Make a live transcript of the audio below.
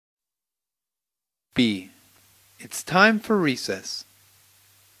B. It's time for recess.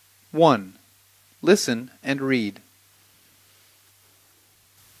 1. Listen and read.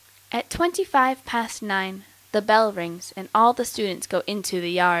 At 9:25, the bell rings and all the students go into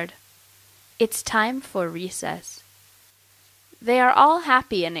the yard. It's time for recess. They are all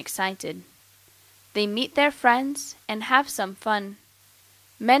happy and excited. They meet their friends and have some fun.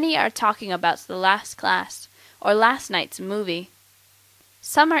 Many are talking about the last class or last night's movie.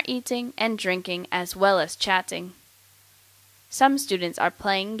 Some are eating and drinking as well as chatting. Some students are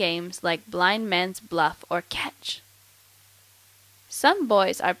playing games like blind man's bluff or catch. Some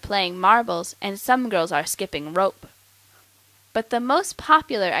boys are playing marbles and some girls are skipping rope. But the most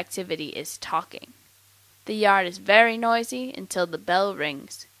popular activity is talking. The yard is very noisy until the bell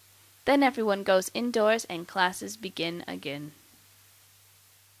rings. Then everyone goes indoors and classes begin again.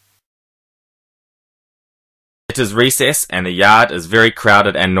 It is recess and the yard is very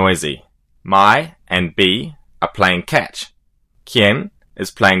crowded and noisy. Mai and B are playing catch. Kien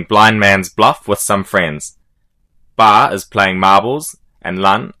is playing blind man's bluff with some friends. Ba is playing marbles and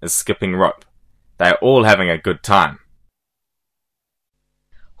Lan is skipping rope. They are all having a good time.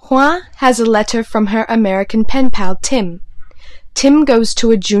 Hua has a letter from her American pen pal Tim. Tim goes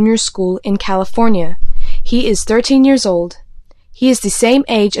to a junior school in California. He is 13 years old. He is the same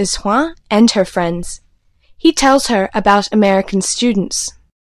age as Hua and her friends. He tells her about American students.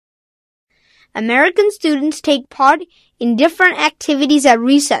 American students take part in different activities at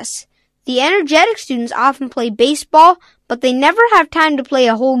recess. The energetic students often play baseball, but they never have time to play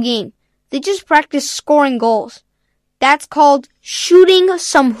a whole game. They just practice scoring goals. That's called shooting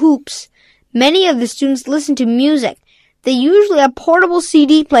some hoops. Many of the students listen to music. They usually have portable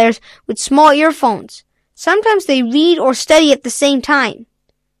CD players with small earphones. Sometimes they read or study at the same time.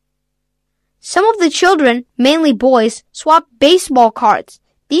 Some of the children, mainly boys, swap baseball cards.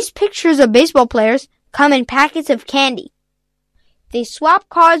 These pictures of baseball players come in packets of candy. They swap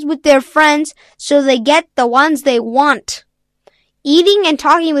cards with their friends so they get the ones they want. Eating and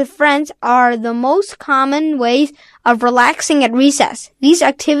talking with friends are the most common ways of relaxing at recess. These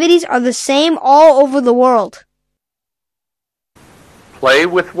activities are the same all over the world. Play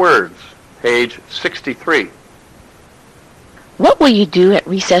with words, page 63. What will you do at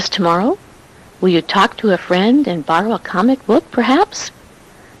recess tomorrow? Will you talk to a friend and borrow a comic book, perhaps?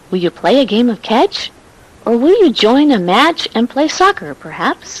 Will you play a game of catch? Or will you join a match and play soccer,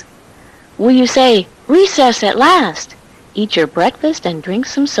 perhaps? Will you say, recess at last? Eat your breakfast and drink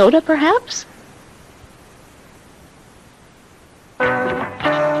some soda, perhaps?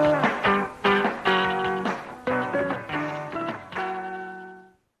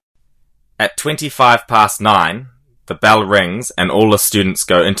 At 9:25, the bell rings and all the students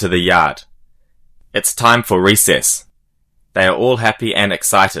go into the yard. It's time for recess. They are all happy and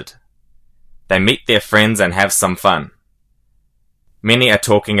excited. They meet their friends and have some fun. Many are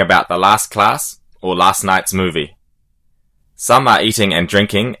talking about the last class or last night's movie. Some are eating and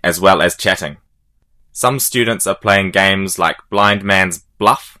drinking as well as chatting. Some students are playing games like blind man's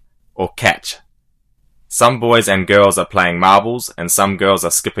bluff or catch. Some boys and girls are playing marbles and some girls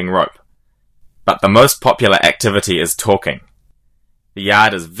are skipping rope. But the most popular activity is talking. The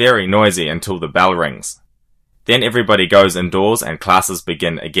yard is very noisy until the bell rings. Then everybody goes indoors and classes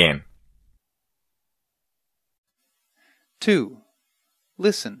begin again. 2.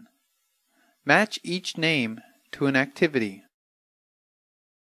 Listen. Match each name to an activity.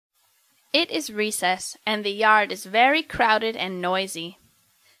 It is recess and the yard is very crowded and noisy.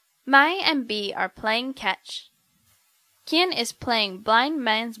 Mai and B are playing catch. Kien is playing blind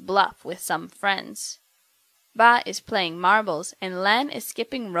man's bluff with some friends. Ba is playing marbles and Lan is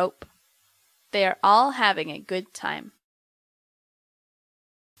skipping rope. They are all having a good time.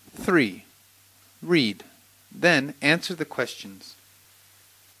 3. Read. Then answer the questions.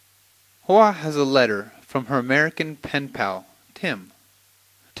 Hoa has a letter from her American pen pal, Tim.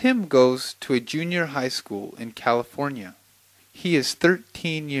 Tim goes to a junior high school in California. He is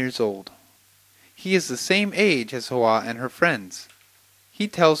 13 years old. He is the same age as Hoa and her friends. He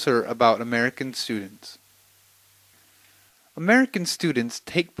tells her about American students. American students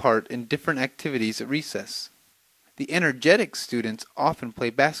take part in different activities at recess. The energetic students often play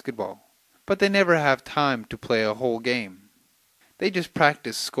basketball, but they never have time to play a whole game. They just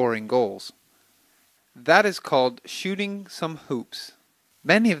practice scoring goals. That is called shooting some hoops.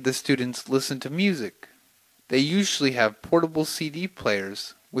 Many of the students listen to music. They usually have portable CD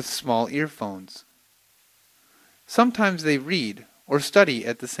players with small earphones. Sometimes they read or study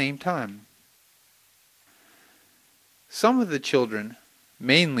at the same time. Some of the children,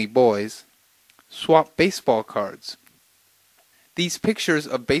 mainly boys, swap baseball cards. These pictures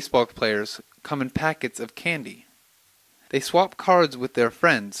of baseball players come in packets of candy. They swap cards with their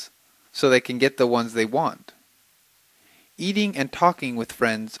friends so they can get the ones they want. Eating and talking with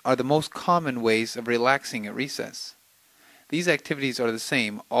friends are the most common ways of relaxing at recess. These activities are the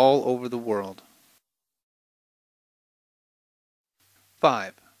same all over the world.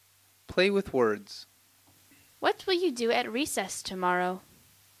 5. Play with words. What will you do at recess tomorrow?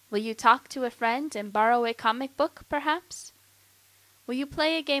 Will you talk to a friend and borrow a comic book, perhaps? Will you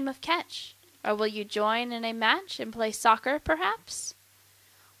play a game of catch? Or will you join in a match and play soccer, perhaps?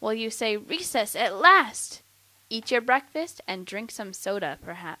 Will you say, "Recess at last"? Eat your breakfast and drink some soda,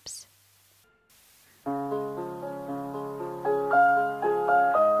 perhaps.